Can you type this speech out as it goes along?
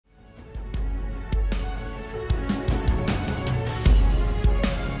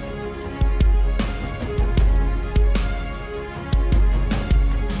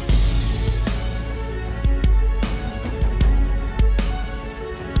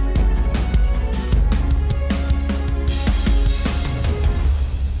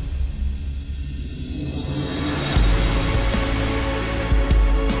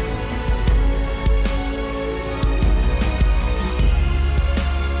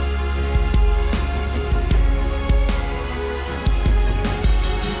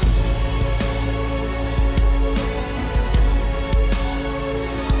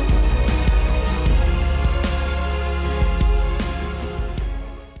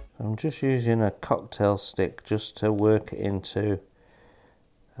I'm just using a cocktail stick just to work it into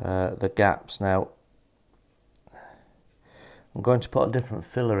the gaps. Now I'm going to put a different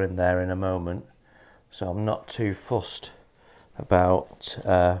filler in there in a moment, so I'm not too fussed about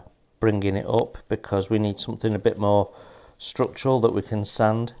bringing it up, because we need something a bit more structural that we can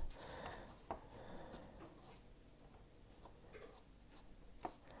sand.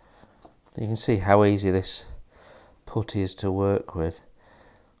 You can see how easy this putty is to work with.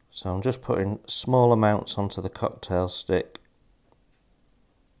 So I'm just putting small amounts onto the cocktail stick,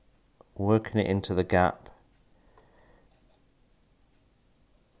 working it into the gap.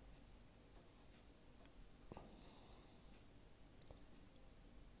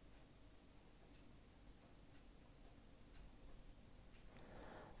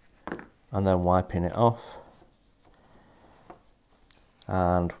 And then wiping it off.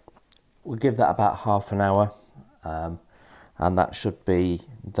 And we'll give that about half an hour, and that should be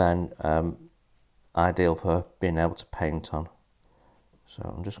then ideal for being able to paint on. So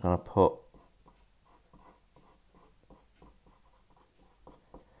I'm just going to put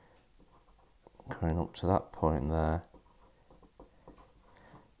going up to that point there.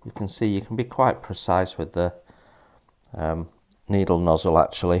 You can see you can be quite precise with the needle nozzle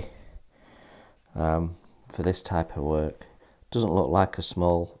actually for this type of work. Doesn't look like a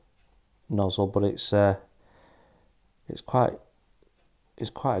small nozzle, but it's quite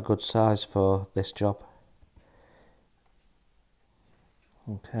a good size for this job.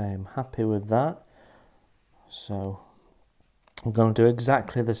 Okay, I'm happy with that. So I'm going to do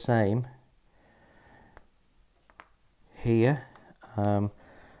exactly the same here.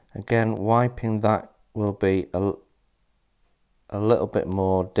 Again, wiping that will be a little bit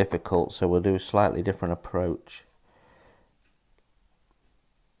more difficult, so we'll do a slightly different approach.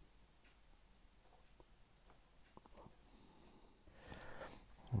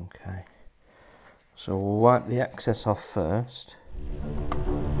 Okay, so we'll wipe the excess off first.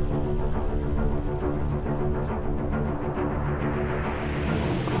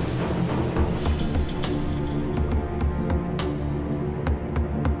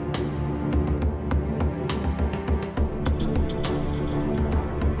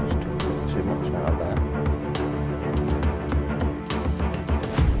 Just took too much out of there.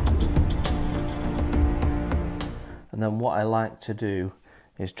 And then what I like to do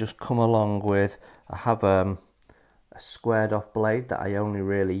is just come along with, I have a squared off blade that I only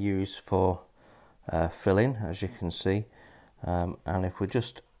really use for filling, as you can see, and if we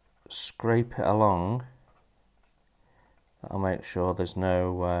just scrape it along, that'll make sure there's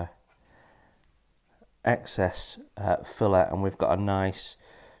no excess filler, and we've got a nice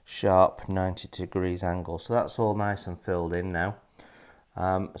sharp 90 degrees angle. So that's all nice and filled in now.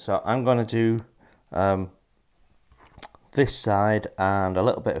 So I'm going to do this side and a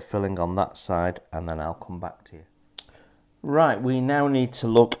little bit of filling on that side, and then I'll come back to you. Right, we now need to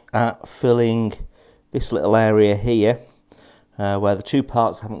look at filling this little area here where the two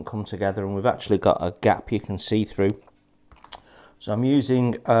parts haven't come together, and we've actually got a gap you can see through. So I'm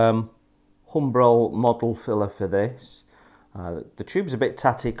using Humbrol model filler for this. The tube's a bit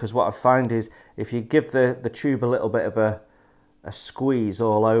tatty because what I find is if you give the tube a little bit of a squeeze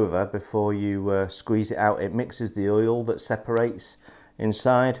all over before you squeeze it out, it mixes the oil that separates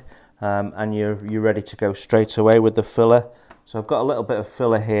inside, and you're ready to go straight away with the filler. So I've got a little bit of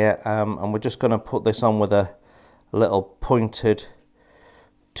filler here, and we're just going to put this on with a little pointed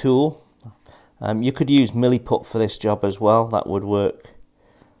tool. You could use milliput for this job as well, that would work.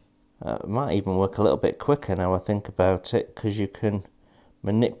 It might even work a little bit quicker now I think about it, because you can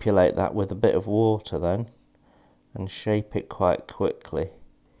manipulate that with a bit of water then and shape it quite quickly.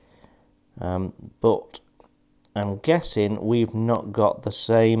 But I'm guessing we've not got the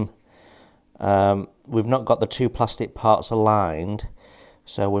same, we've not got the two plastic parts aligned,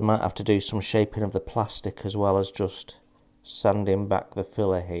 so we might have to do some shaping of the plastic as well as just sanding back the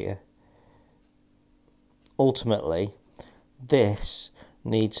filler here. Ultimately, this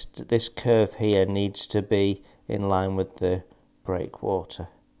curve here needs to be in line with the breakwater.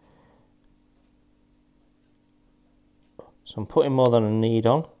 So I'm putting more than I need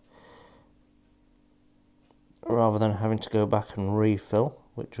on, rather than having to go back and refill,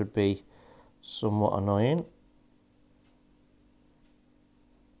 which would be somewhat annoying.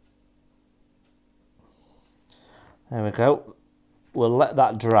 There we go. We'll let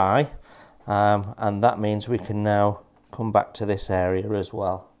that dry, and that means we can now come back to this area as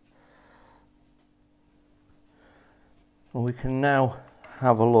well. And we can now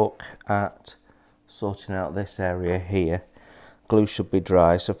have a look at sorting out this area here. Glue should be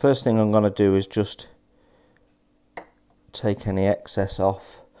dry, so first thing I'm going to do is just take any excess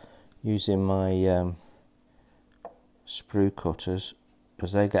off using my sprue cutters,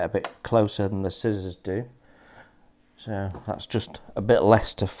 because they get a bit closer than the scissors do. So that's just a bit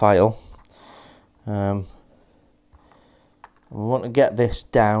less to file. We want to get this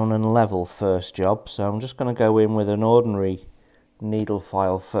down and level first job, so I'm just going to go in with an ordinary needle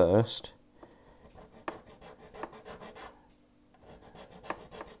file first.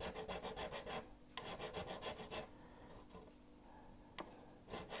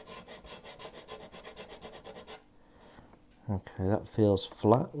 Okay, that feels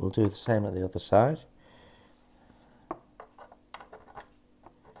flat. We'll do the same at the other side.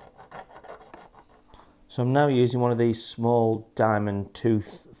 So I'm now using one of these small diamond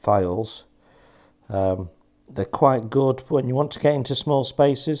tooth files. They're quite good when you want to get into small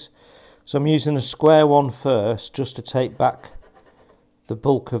spaces. So I'm using a square one first, just to take back the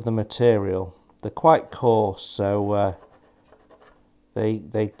bulk of the material. They're quite coarse, so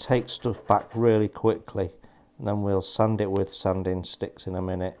they take stuff back really quickly. And then we'll sand it with sanding sticks in a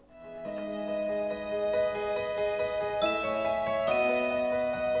minute.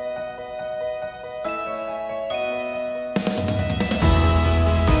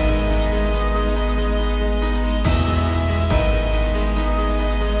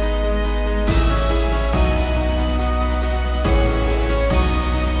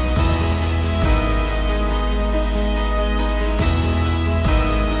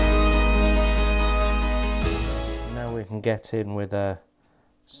 Get in with a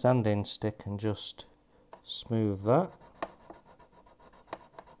sanding stick and just smooth that.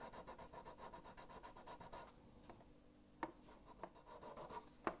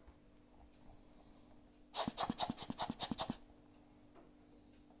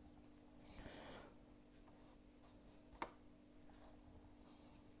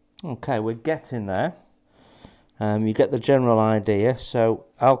 Okay, we're getting there. You get the general idea, so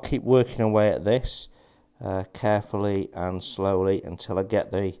I'll keep working away at this carefully and slowly until I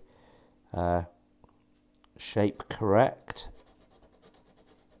get the shape correct.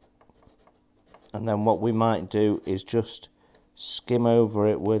 And then what we might do is just skim over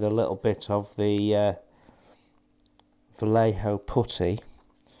it with a little bit of the Vallejo putty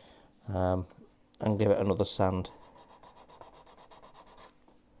and give it another sand.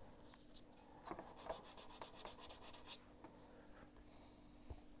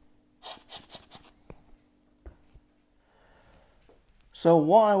 So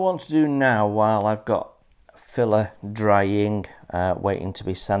what I want to do now, while I've got filler drying, waiting to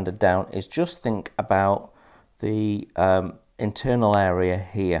be sanded down, is just think about the internal area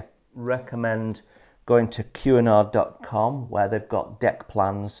here. Recommend going to qnr.com, where they've got deck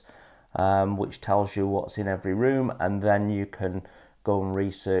plans, which tells you what's in every room, and then you can go and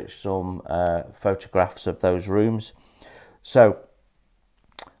research some photographs of those rooms. So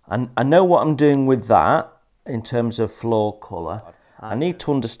I know what I'm doing with that in terms of floor colour. I need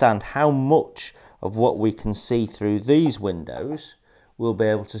to understand how much of what we can see through these windows we'll be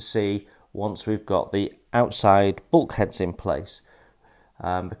able to see once we've got the outside bulkheads in place,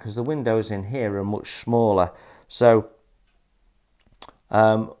 because the windows in here are much smaller. So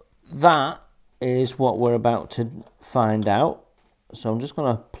that is what we're about to find out. So I'm just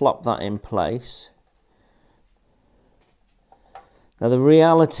going to plop that in place. Now the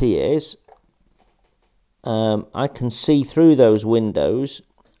reality is I can see through those windows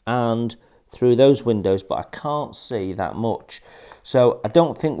and through those windows, but I can't see that much. So I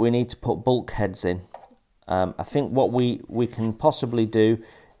don't think we need to put bulkheads in. I think what we can possibly do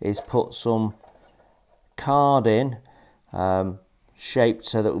is put some card in, shaped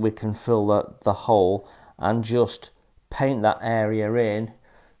so that we can fill the hole, and just paint that area in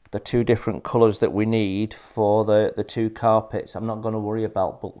the two different colours that we need for the two carpets. I'm not going to worry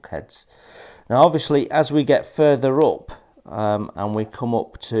about bulkheads. Now obviously as we get further up and we come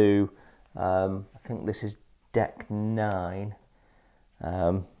up to, I think this is deck 9,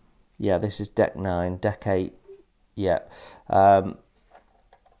 yeah, this is deck 9, deck 8, yeah.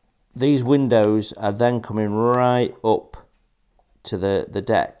 These windows are then coming right up to the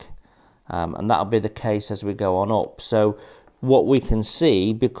deck, and that'll be the case as we go on up. So what we can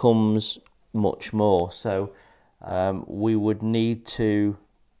see becomes much more. So we would need to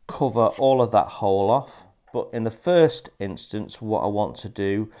cover all of that hole off. But in the first instance, what I want to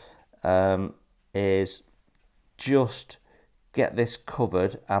do is just get this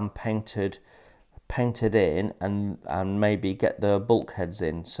covered and painted in, and maybe get the bulkheads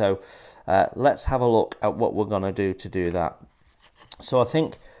in. So let's have a look at what we're going to do that. So I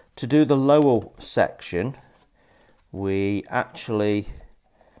think to do the lower section, we actually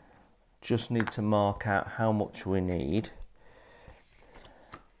just need to mark out how much we need.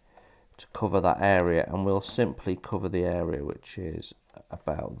 cover that area, and we'll simply cover the area which is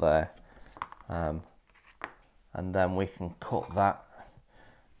about there, and then we can cut that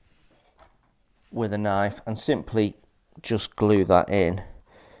with a knife and simply just glue that in.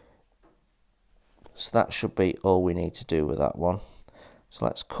 So that should be all we need to do with that one. So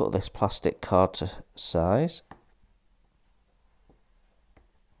let's cut this plastic card to size.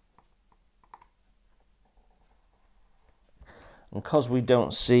 And because we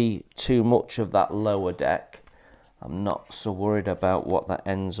don't see too much of that lower deck, I'm not so worried about what that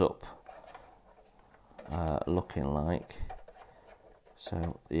ends up looking like.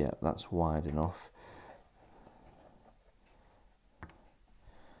 So yeah, that's wide enough.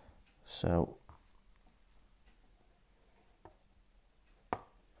 So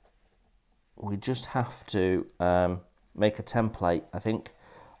we just have to make a template, I think,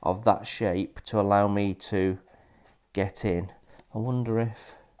 of that shape to allow me to get in. I wonder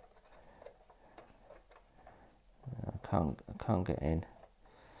if I can't get in.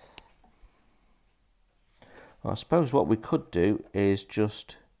 Well, I suppose what we could do is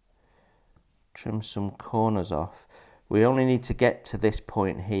just trim some corners off. We only need to get to this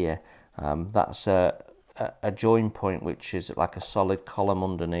point here. That's a join point, which is like a solid column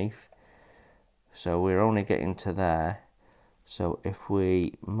underneath. So we're only getting to there. So if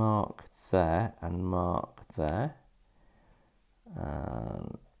we mark there and mark there,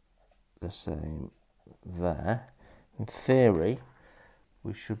 and the same there, in theory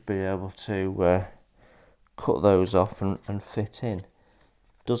we should be able to cut those off and fit in.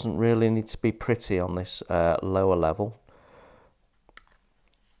 Doesn't really need to be pretty on this lower level,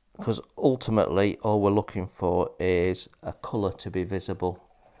 because ultimately all we're looking for is a colour to be visible.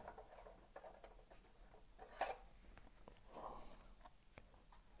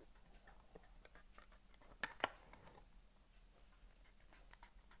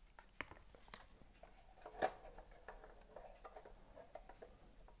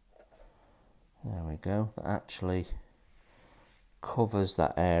 There we go, that actually covers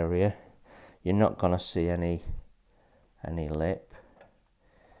that area. You're not going to see any lip.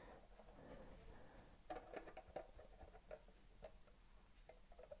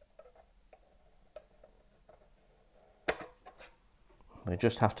 We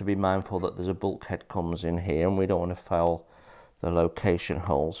just have to be mindful that there's a bulkhead comes in here, and we don't want to foul the location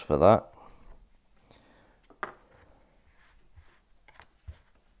holes for that.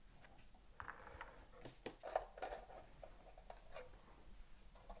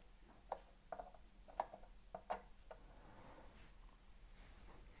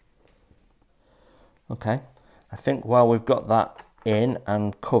 Okay, I think while we've got that in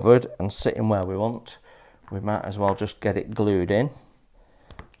and covered and sitting where we want, we might as well just get it glued in.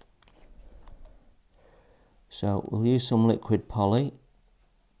 So we'll use some liquid poly,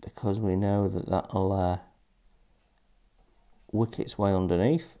 because we know that that'll wick its way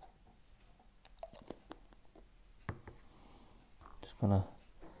underneath. Just gonna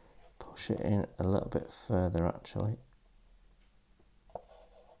push it in a little bit further actually.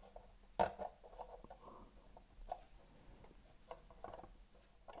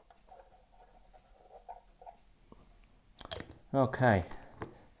 Okay,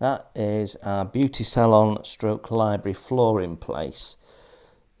 that is our beauty salon stroke library floor in place.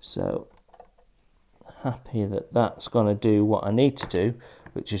 So happy that that's going to do what I need to do,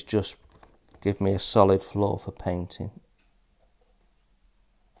 which is just give me a solid floor for painting.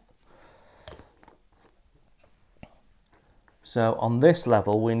 So on this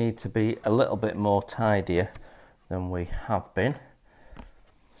level we need to be a little bit more tidier than we have been.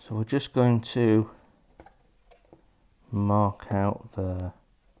 So we're just going to mark out the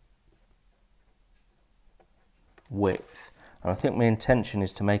width, and I think my intention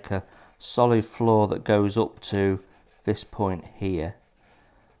is to make a solid floor that goes up to this point here,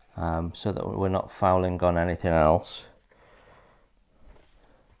 so that we're not fouling on anything else.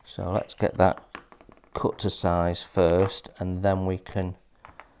 So let's get that cut to size first, and then we can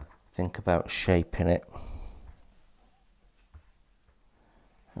think about shaping it.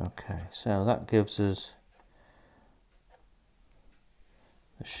 Okay, so that gives us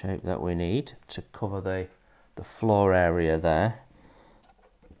the shape that we need to cover the floor area there.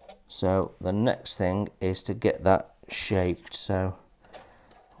 So the next thing is to get that shaped. So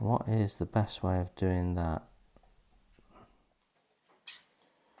what is the best way of doing that?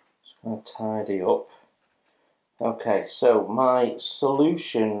 Just going to tidy up. Okay, so my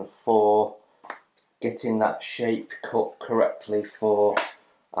solution for getting that shape cut correctly for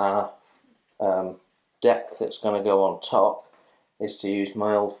our deck that's going to go on top is to use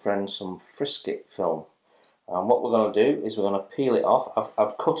my old friend some Frisket film. And what we're going to do is we're going to peel it off.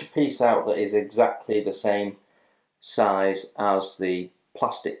 I've cut a piece out that is exactly the same size as the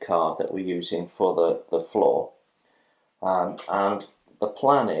plastic card that we're using for the floor. And the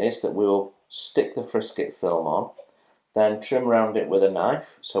plan is that we'll stick the frisket film on, then trim around it with a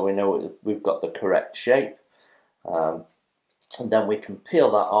knife so we know we've got the correct shape. And then we can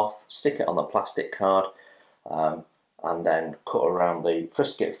peel that off, stick it on the plastic card, and then cut around the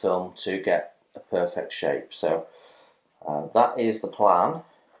frisket film to get a perfect shape. So that is the plan.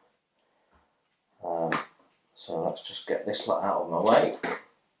 So let's just get this lot out of my way,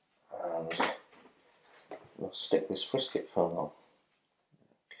 and we'll stick this frisket film on.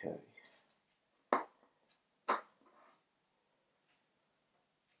 Okay.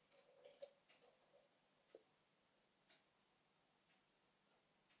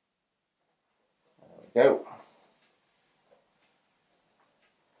 There we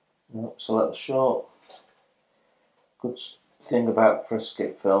go. So that's short. Good thing about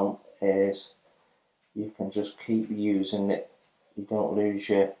frisket film is you can just keep using it. You don't lose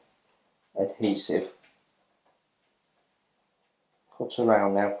your adhesive. Cut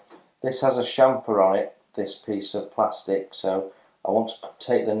around now. This has a chamfer on it, this piece of plastic, so I want to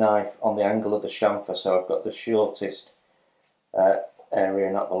take the knife on the angle of the chamfer, so I've got the shortest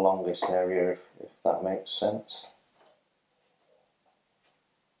area, not the longest area, if that makes sense.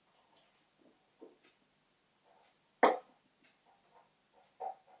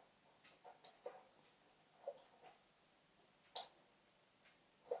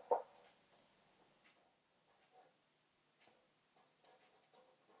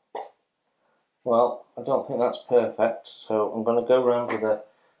 Well, I don't think that's perfect, so I'm going to go around with a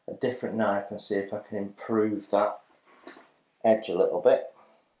different knife and see if I can improve that edge a little bit.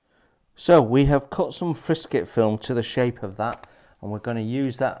 So we have cut some frisket film to the shape of that, and we're going to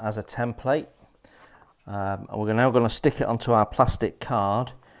use that as a template. And we're now going to stick it onto our plastic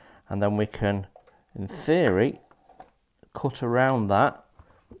card, and then we can, in theory, cut around that,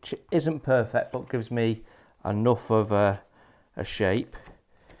 which isn't perfect but gives me enough of a shape.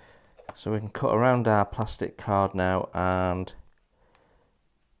 So we can cut around our plastic card now and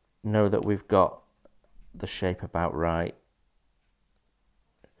know that we've got the shape about right.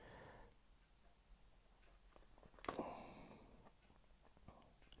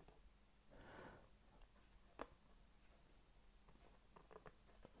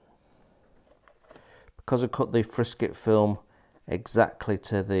 Because I cut the frisket film exactly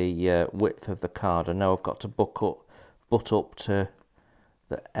to the width of the card, I know I've got to butt up to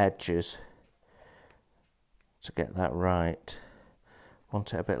the edges to get that right.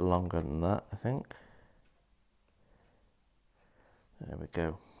 Want it a bit longer than that, I think. There we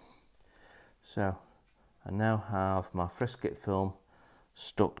go. So I now have my frisket film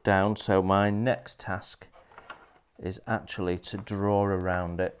stuck down, so my next task is actually to draw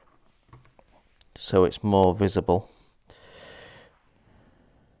around it so it's more visible.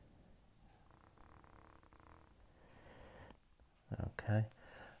 Okay,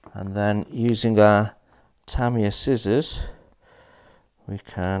 and then using our Tamiya scissors we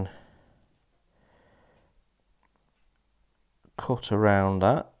can cut around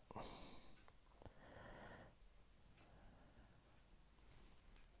that.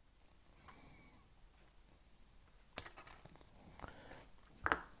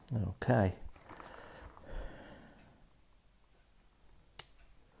 Okay.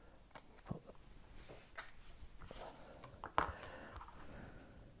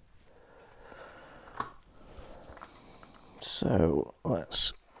 So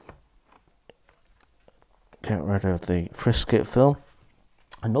let's get rid of the frisket film.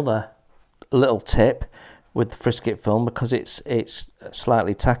 Another little tip with the frisket film, because it's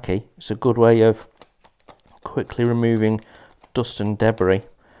slightly tacky, it's a good way of quickly removing dust and debris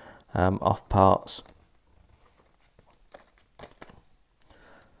off parts.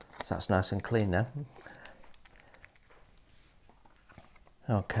 So that's nice and clean now.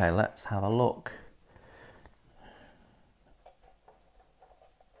 Okay, let's have a look.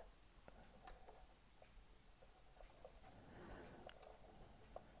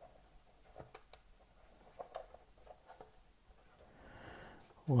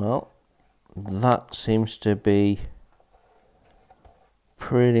 Well, that seems to be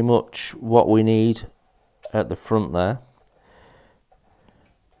pretty much what we need at the front there.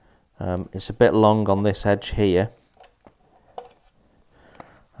 It's a bit long on this edge here.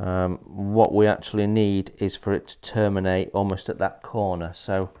 What we actually need is for it to terminate almost at that corner,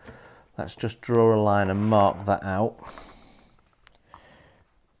 so let's just draw a line and mark that out.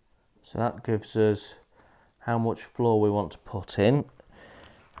 So that gives us how much floor we want to put in.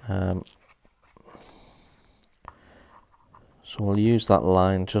 So we'll use that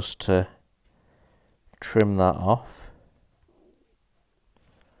line just to trim that off.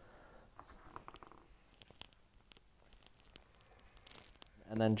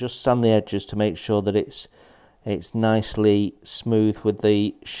 And then just sand the edges to make sure that it's nicely smooth with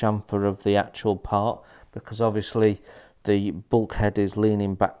the chamfer of the actual part, because obviously the bulkhead is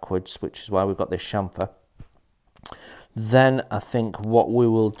leaning backwards, which is why we've got this chamfer. Then I think what we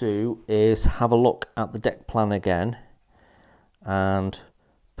will do is have a look at the deck plan again and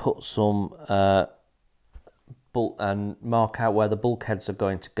put some and mark out where the bulkheads are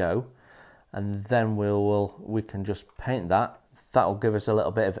going to go, and then we can just paint that. That'll give us a little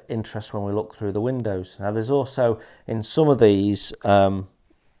bit of interest when we look through the windows. Now there's also, in some of these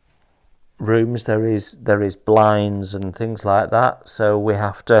rooms, there is blinds and things like that, so we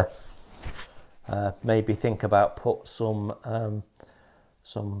have to maybe think about put some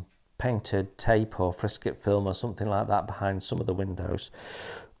painted tape or frisket film or something like that behind some of the windows.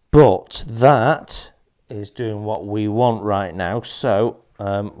 But that is doing what we want right now, so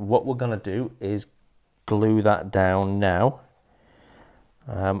what we're going to do is glue that down now.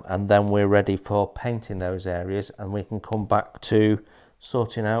 And then we're ready for painting those areas, and we can come back to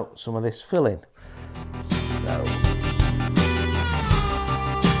sorting out some of this filling. So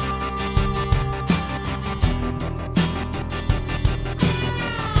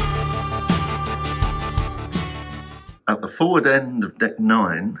at the forward end of deck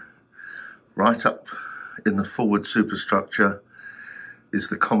 9, right up in the forward superstructure, is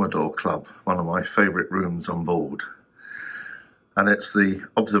the Commodore Club, one of my favourite rooms on board. And it's the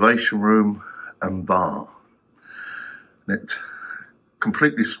observation room and bar. And it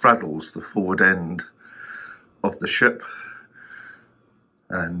completely straddles the forward end of the ship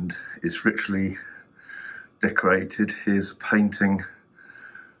and is richly decorated. Here's a painting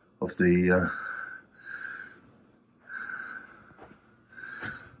of the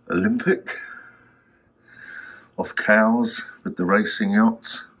Olympic, of cows with the racing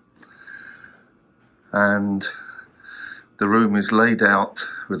yachts, and the room is laid out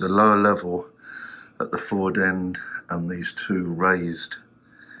with a lower level at the forward end and these two raised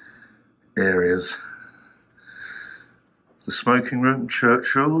areas. The smoking room,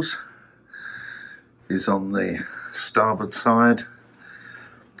 Churchill's, is on the starboard side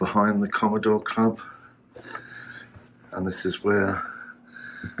behind the Commodore Club, and this is where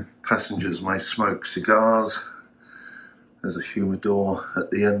passengers may smoke cigars. There's a humidor at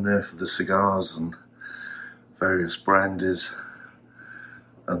the end there for the cigars and various brandies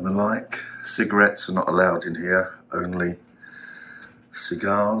and the like. Cigarettes are not allowed in here, only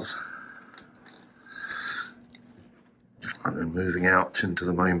cigars. And then moving out into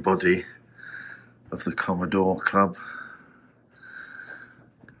the main body of the Commodore Club,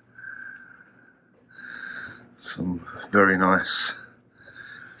 some very nice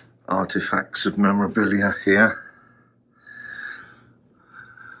artifacts of memorabilia here.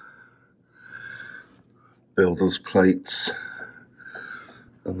 Builder's plates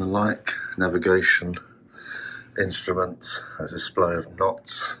and the like, navigation instruments, a display of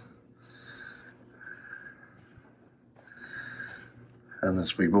knots. And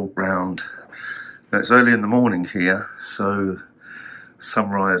as we walk round, now it's early in the morning here, so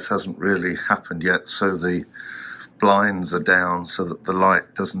sunrise hasn't really happened yet, so the blinds are down so that the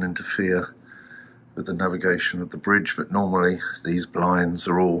light doesn't interfere with the navigation of the bridge, but normally these blinds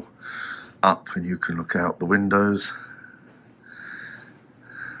are all up and you can look out the windows.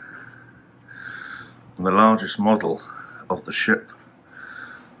 And the largest model of the ship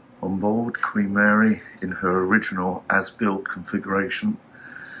on board, Queen Mary, in her original as-built configuration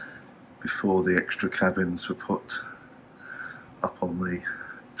before the extra cabins were put up on the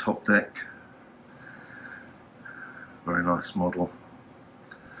top deck. Very nice model.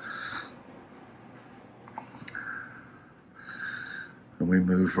 And we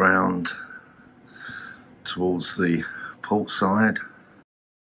move round towards the port side.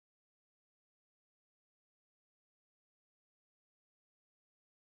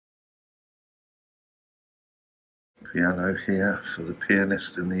 Piano here for the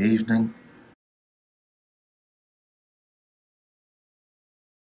pianist in the evening.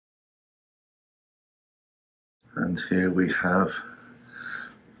 And here we have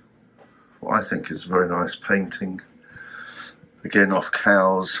what I think is a very nice painting, again off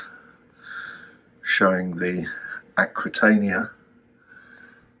cows, showing the Aquitania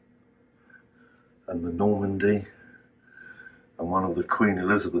and the Normandy and one of the Queen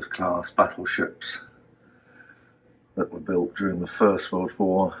Elizabeth class battleships that were built during the First World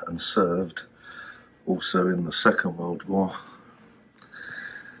War and served also in the Second World War.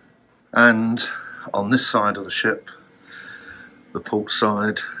 And on this side of the ship the port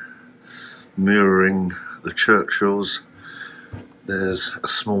side, mirroring the Churchills, there's a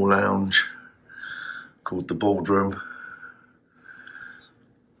small lounge called the Boardroom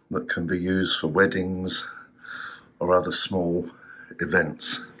that can be used for weddings or other small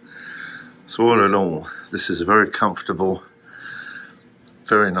events. So all in all, this is a very comfortable,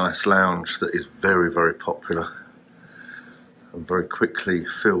 very nice lounge that is very, very popular and very quickly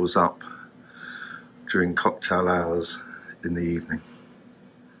fills up during cocktail hours in the evening.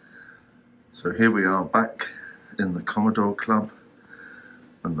 So here we are back in the Commodore Club,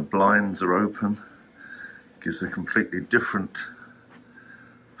 and the blinds are open. Gives a completely different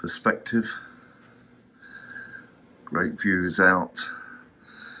perspective. Great views out,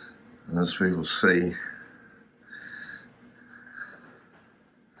 and as we will see,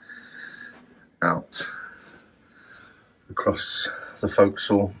 out across the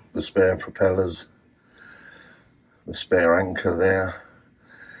forecastle, the spare propellers, the spare anchor there,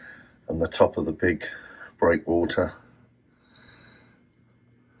 and the top of the big breakwater.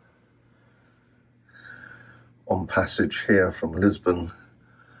 On passage here from Lisbon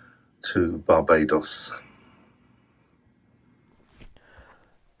to Barbados.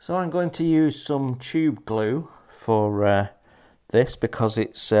 So I'm going to use some tube glue for this because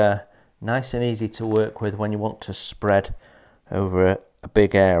it's nice and easy to work with when you want to spread over a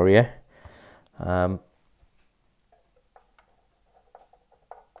big area. I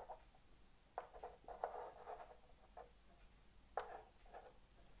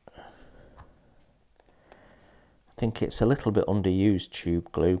think it's a little bit underused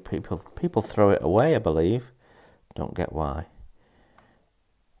tube glue. People throw it away, I believe. Don't get why.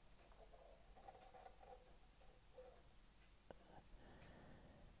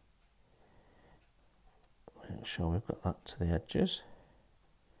 Make sure we've got that to the edges.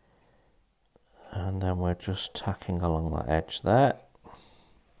 And then we're just tacking along that edge there.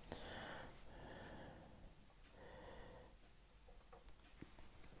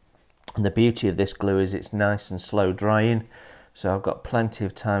 And the beauty of this glue is it's nice and slow drying, so I've got plenty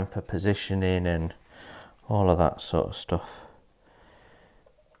of time for positioning and all of that sort of stuff.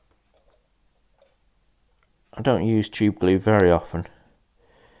 I don't use tube glue very often.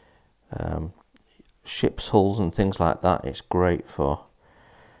 Ships' hulls and things like that it's great for.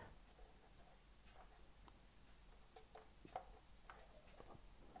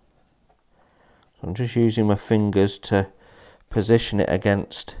 So I'm just using my fingers to position it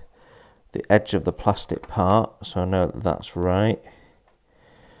against the edge of the plastic part, so I know that that's right.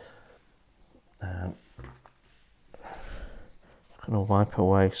 I'm going to wipe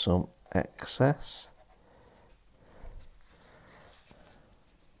away some excess.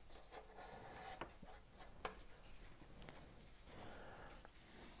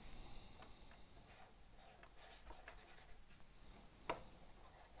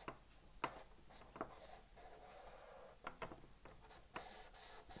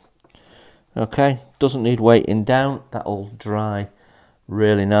 Okay, doesn't need weighting down, that'll dry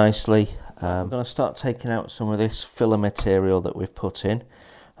really nicely. I'm going to start taking out some of this filler material that we've put in.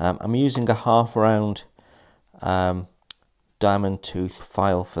 I'm using a half round diamond tooth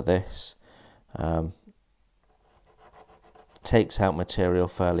file for this. Takes out material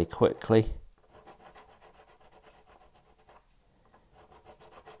fairly quickly.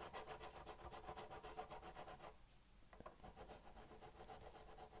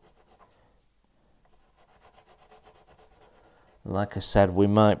 Like I said, we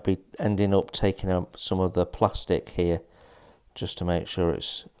might be ending up taking up some of the plastic here just to make sure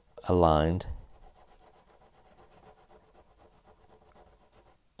it's aligned.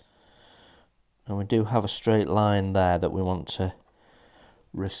 And we do have a straight line there that we want to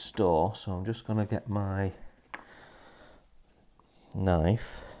restore, so I'm just going to get my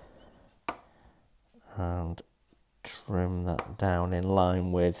knife and trim that down in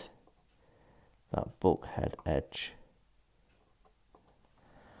line with that bulkhead edge.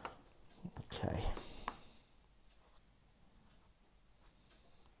 Okay.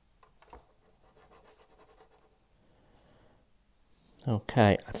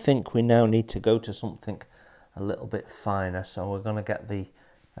 Okay, I think we now need to go to something a little bit finer, so we're going to get the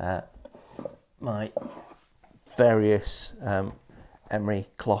my various emery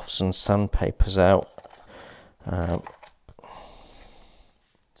cloths and sandpapers out.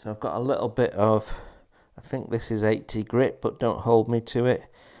 So I've got a little bit of, I think this is 80 grit, but don't hold me to it.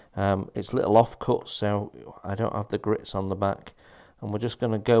 It's little offcuts, so I don't have the grits on the back, and we're just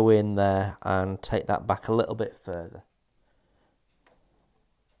going to go in there and take that back a little bit further.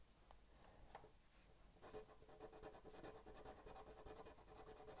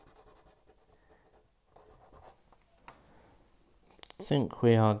 think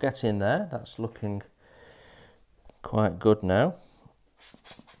we are getting there. That's looking quite good now.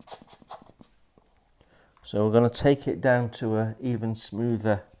 So we're going to take it down to an even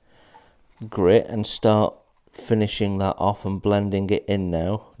smoother grit and start finishing that off and blending it in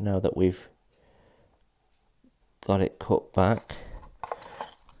now that we've got it cut back.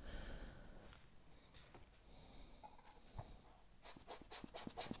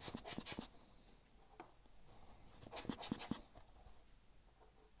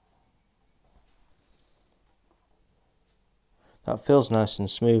 That feels nice and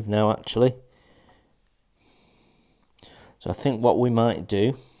smooth now, actually. So I think what we might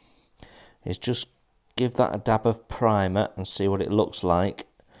do is just give that a dab of primer and see what it looks like,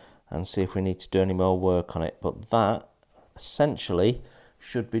 and see if we need to do any more work on it. But that essentially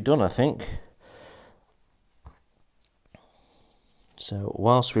should be done, I think. So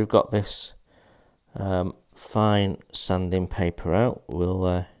whilst we've got this fine sanding paper out,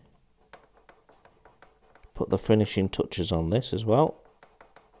 we'll put the finishing touches on this as well.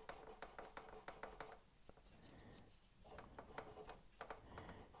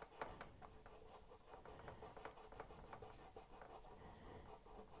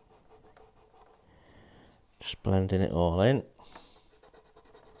 Just blending it all in.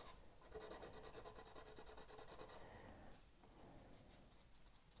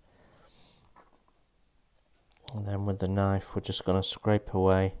 And then with the knife we're just going to scrape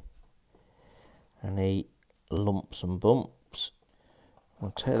away any lumps and bumps.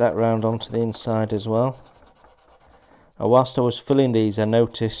 We'll take that round onto the inside as well. Now, whilst I was filling these, I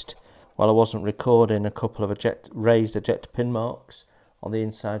noticed while I wasn't recording a couple of raised ejector pin marks on the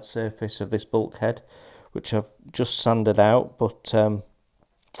inside surface of this bulkhead, which I've just sanded out, but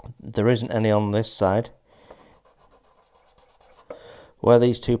there isn't any on this side. Where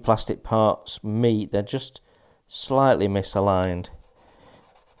these two plastic parts meet, they're just slightly misaligned.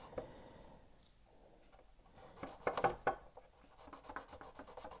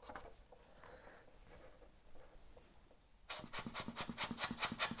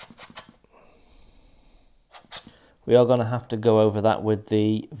 We are going to have to go over that with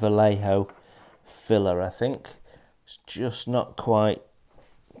the Vallejo filler, I think. It's just not quite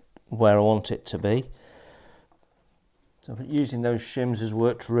where I want it to be. So using those shims has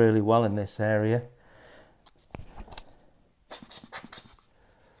worked really well in this area.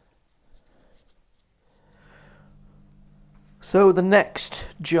 So the next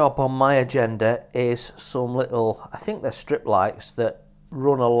job on my agenda is some little, I think they're strip lights that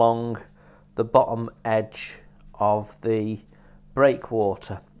run along the bottom edge of the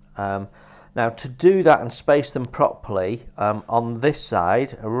breakwater. Now to do that and space them properly, on this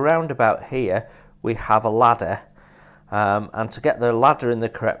side, around about here, we have a ladder. And to get the ladder in the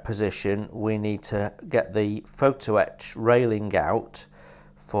correct position, we need to get the photo etch railing out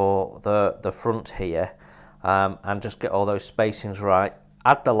for the front here, and just get all those spacings right,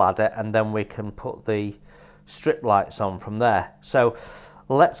 add the ladder, and then we can put the strip lights on from there. So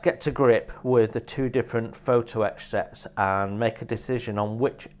let's get to grip with the two different photo etch sets and make a decision on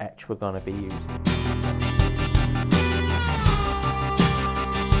which etch we're going to be using.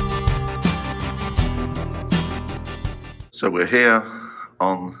 So we're here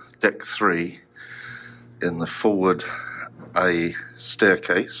on deck 3 in the forward A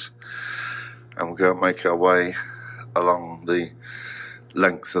staircase, and we're going to make our way along the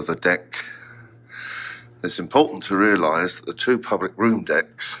length of the deck. It's important to realise that the two public room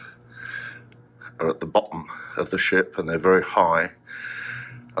decks are at the bottom of the ship and they're very high,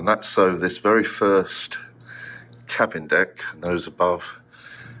 and that's so this very first cabin deck and those above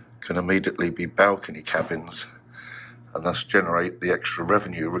can immediately be balcony cabins, and thus generate the extra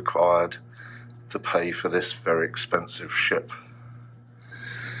revenue required to pay for this very expensive ship.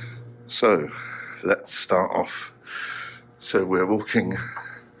 So let's start off. So we're walking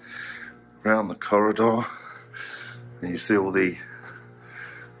around the corridor and you see all the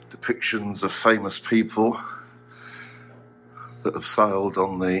depictions of famous people that have sailed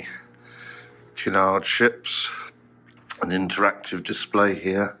on the Cunard ships. An interactive display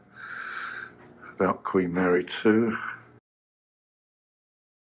here about Queen Mary II.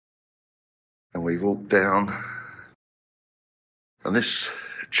 And we walk down, and this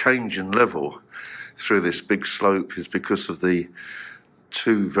change in level through this big slope is because of the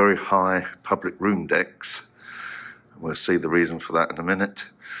two very high public room decks. We'll see the reason for that in a minute.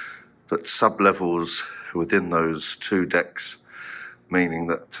 But sub-levels within those two decks, meaning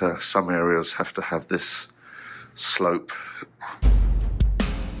that some areas have to have this slope.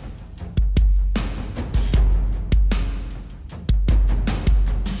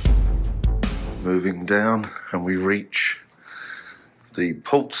 Moving down, and we reach the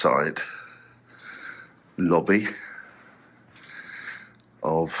port side lobby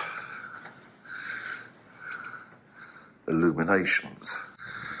of illuminations.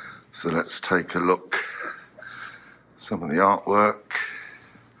 So let's take a look at some of the artwork.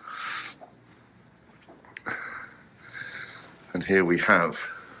 And here we have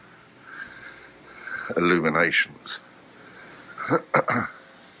illuminations.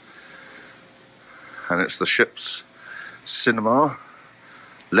 And it's the ship's cinema,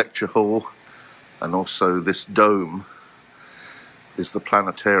 lecture hall, and also this dome is the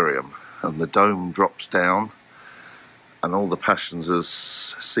planetarium. And the dome drops down, and all the passengers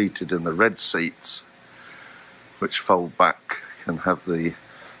seated in the red seats, which fold back, can have the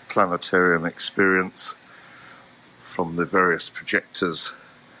planetarium experience from the various projectors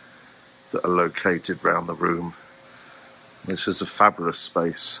that are located around the room. This is a fabulous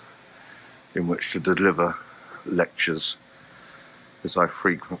space in which to deliver lectures, as I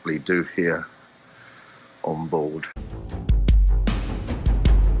frequently do here on board.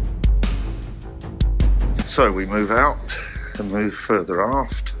 So we move out and move further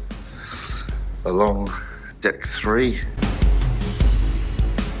aft along deck 3.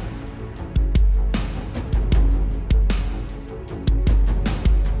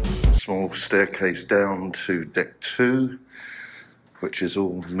 Small staircase down to deck 2, which is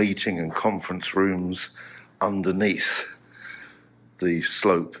all meeting and conference rooms underneath the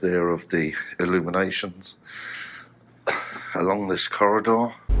slope there of the illuminations. Along this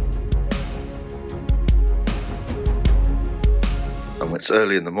corridor, and it's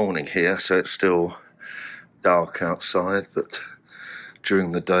early in the morning here, so it's still dark outside, but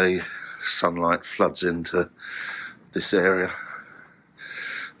during the day sunlight floods into this area.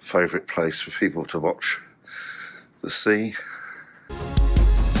 Favourite place for people to watch the sea.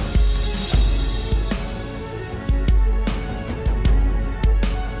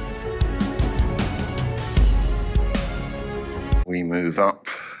 We move up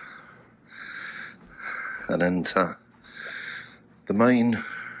and enter the main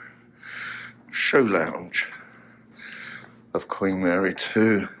show lounge of Queen Mary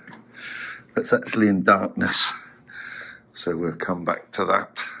 2. It's actually in darkness, so we'll come back to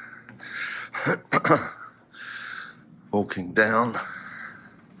that. Walking down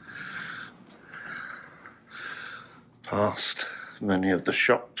past many of the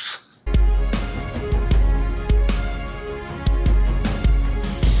shops.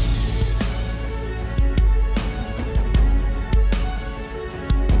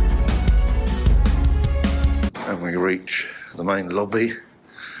 And we reach the main lobby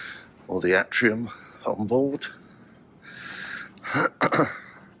or the atrium on board.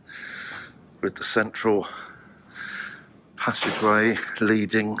 With the central passageway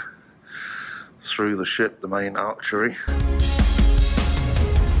leading through the ship, the main archery.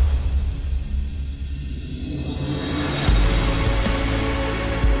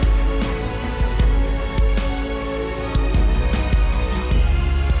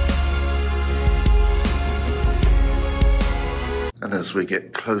 And as we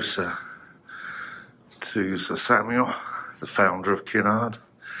get closer to Sir Samuel, the founder of Cunard,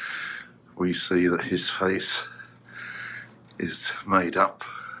 we see that his face is made up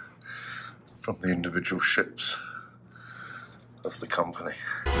from the individual ships of the company.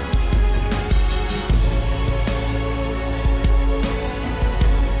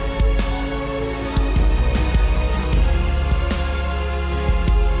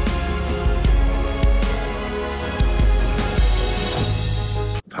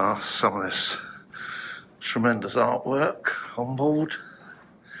 Past some of this tremendous artwork on board.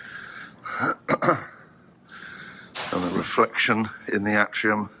 And the reflection in the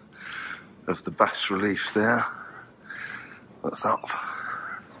atrium of the bas relief there, that's up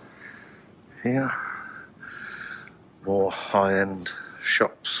here. More high-end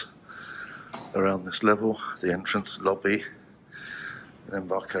shops around this level, the entrance lobby, an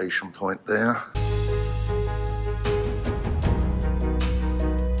embarkation point there.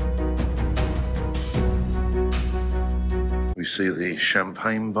 We see the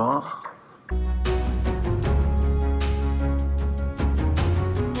champagne bar.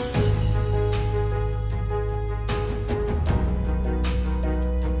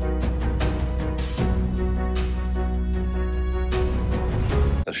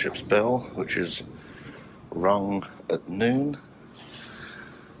 The ship's bell, which is rung at noon.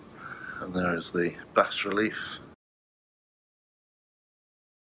 And there is the bas relief.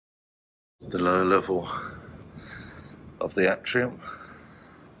 The lower level of the atrium.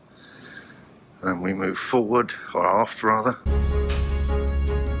 And we move forward, or aft rather,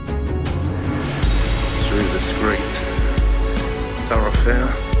 through this great thoroughfare fair.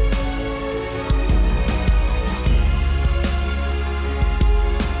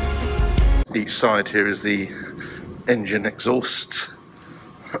 Each side here is the engine exhausts,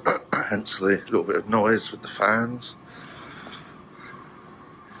 hence the little bit of noise with the fans.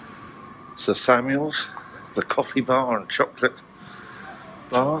 Sir Samuel's, the coffee bar and chocolate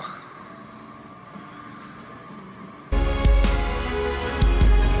bar.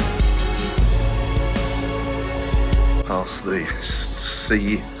 Past the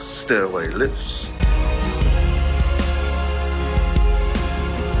sea stairway lifts.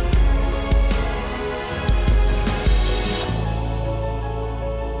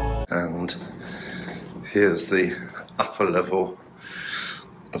 And here's the upper level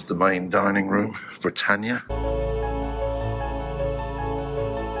of the main dining room, Britannia.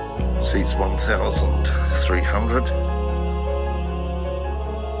 Seats 1,300.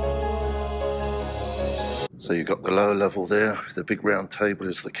 So you've got the lower level there, the big round table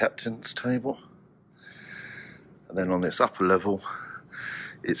is the captain's table. And then on this upper level,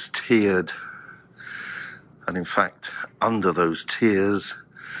 it's tiered. And in fact, under those tiers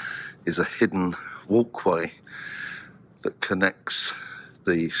is a hidden walkway that connects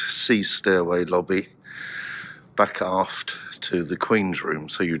the sea stairway lobby back aft to the Queen's room,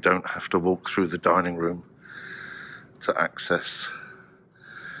 so you don't have to walk through the dining room to access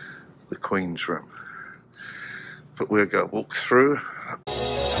the Queen's room. But we'll go walk through.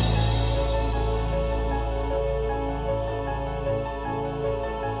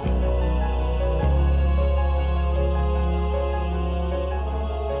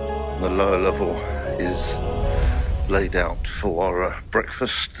 The lower level is laid out for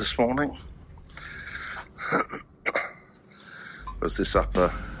breakfast this morning. Whereas this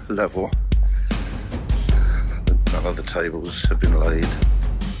upper level, none of the tables have been laid.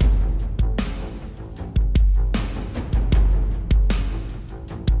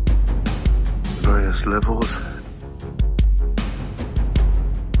 Various levels,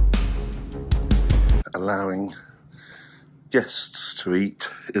 allowing guests to eat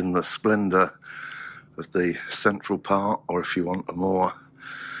in the splendour of the central part, or if you want a more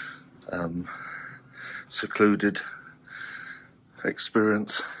secluded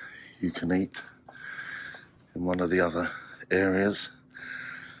experience, you can eat in one of the other areas.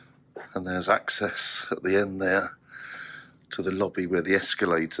 And there's access at the end there to the lobby where the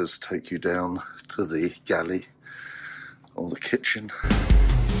escalators take you down to the galley or the kitchen.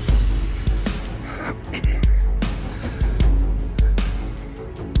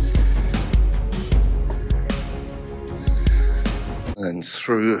 And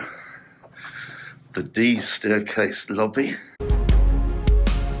through the D staircase lobby.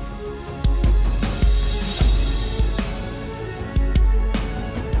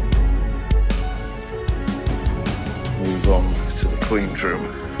 Move on to the Queen's room.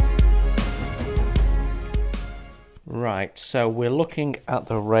 Right, so we're looking at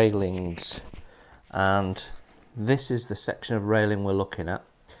the railings, and this is the section of railing we're looking at.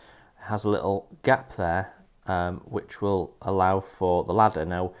 It has a little gap there, which will allow for the ladder.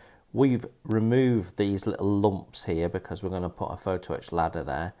 Now, we've removed these little lumps here because we're going to put a photo etched ladder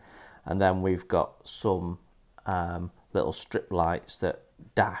there, and then we've got some little strip lights that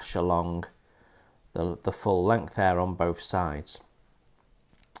dash along the full length there on both sides.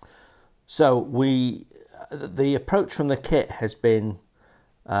 So the approach from the kit has been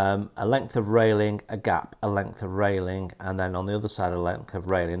a length of railing, a gap, a length of railing, and then on the other side a length of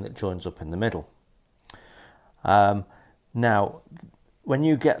railing that joins up in the middle. Now, when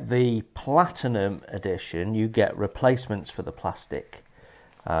you get the Platinum edition, you get replacements for the plastic,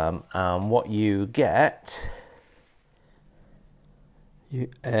 and what you get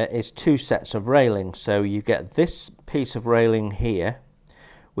is two sets of railing. So you get this piece of railing here,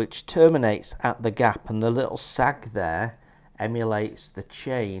 which terminates at the gap, and the little sag there emulates the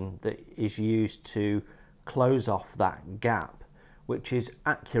chain that is used to close off that gap, which is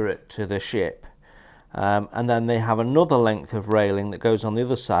accurate to the ship. And then they have another length of railing that goes on the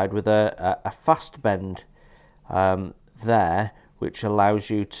other side with a fast bend there, which allows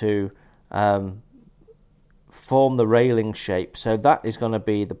you to form the railing shape. So that is going to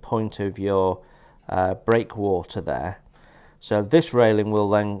be the point of your breakwater there. So this railing will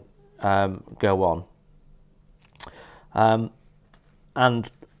then go on. And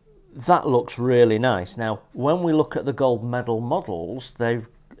that looks really nice. Now, when we look at the gold medal models, they've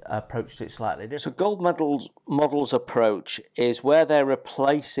approached it slightly different. So gold models approach is where they're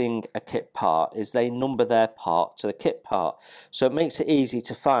replacing a kit part, is they number their part to the kit part. So it makes it easy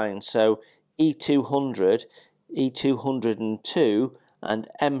to find. So E200, E202 and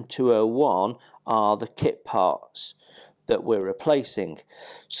M201 are the kit parts. that we're replacing.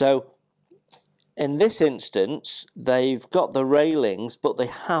 So in this instance, they've got the railings, but they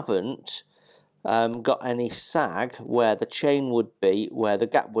haven't got any sag where the chain would be, where the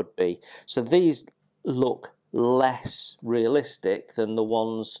gap would be. So these look less realistic than the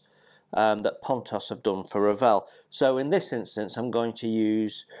ones that Pontos have done for Revell. So in this instance, I'm going to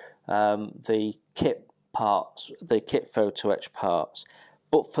use the kit parts, the kit photo etch parts.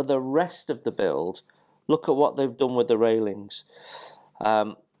 But for the rest of the build, look at what they've done with the railings.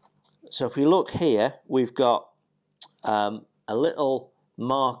 So if we look here, we've got a little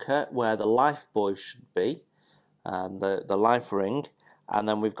marker where the life buoy should be, the life ring, and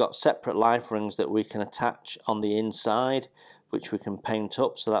then we've got separate life rings that we can attach on the inside, which we can paint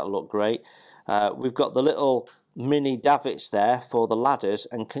up, so that'll look great. We've got the little mini davits there for the ladders,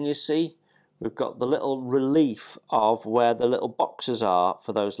 and can you see we've got the little relief of where the little boxes are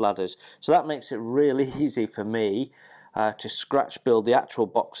for those ladders. So that makes it really easy for me to scratch build the actual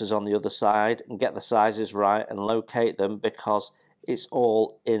boxes on the other side and get the sizes right and locate them, because it's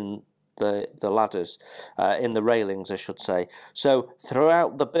all in the ladders, in the railings I should say. So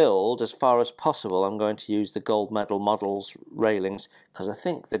throughout the build, as far as possible, I'm going to use the Gold Medal Models railings, because I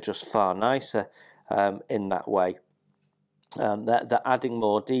think they're just far nicer in that way. They're adding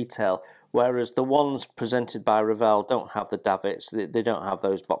more detail, whereas the ones presented by Revell don't have the davits, they don't have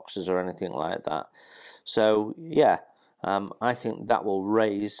those boxes or anything like that. So yeah, I think that will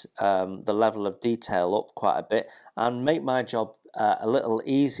raise the level of detail up quite a bit and make my job a little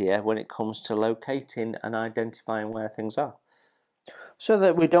easier when it comes to locating and identifying where things are. So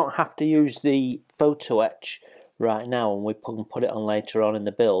that we don't have to use the photo etch right now and we can put it on later on in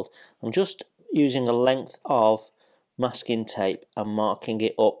the build, I'm just using a length of masking tape and marking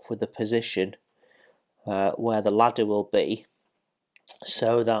it up with the position where the ladder will be,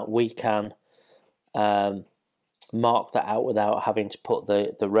 so that we can mark that out without having to put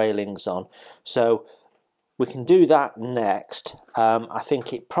the railings on. So we can do that next. I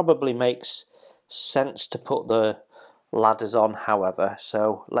think it probably makes sense to put the ladders on, however,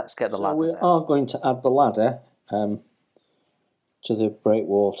 so let's get the ladders out. We are going to add the ladder to the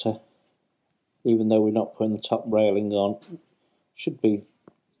breakwater, even though we're not putting the top railing on. Should be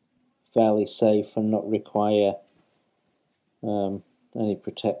fairly safe and not require any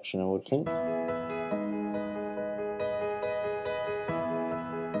protection, I would think.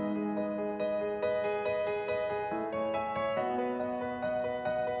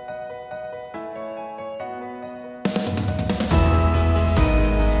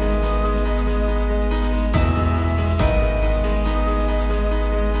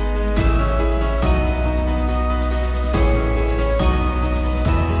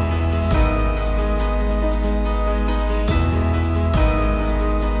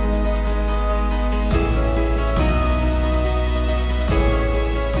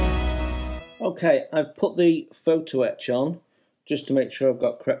 Okay, I've put the photo etch on just to make sure I've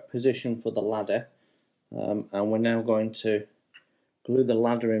got correct position for the ladder, and we're now going to glue the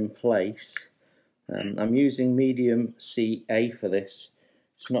ladder in place. I'm using medium CA for this.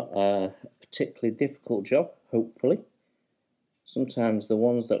 It's not a particularly difficult job, hopefully. Sometimes the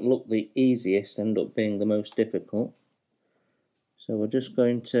ones that look the easiest end up being the most difficult. So we're just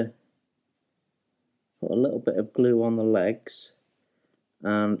going to put a little bit of glue on the legs,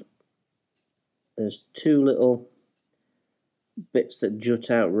 and there's two little bits that jut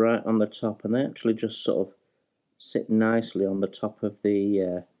out right on the top, and they actually just sort of sit nicely on the top of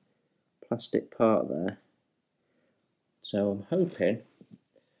the plastic part there. So I'm hoping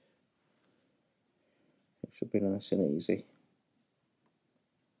it should be nice and easy.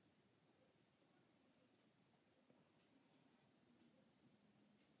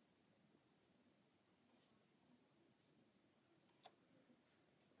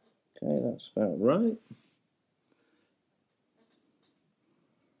 Okay, that's about right.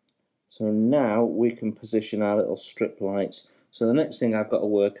 So now we can position our little strip lights. So the next thing I've got to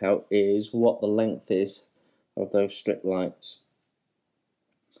work out is what the length is of those strip lights.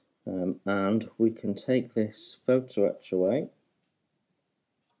 And we can take this photo etch away.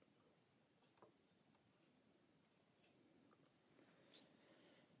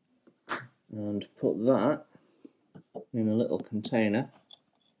 And put that in a little container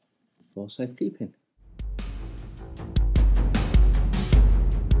for safekeeping.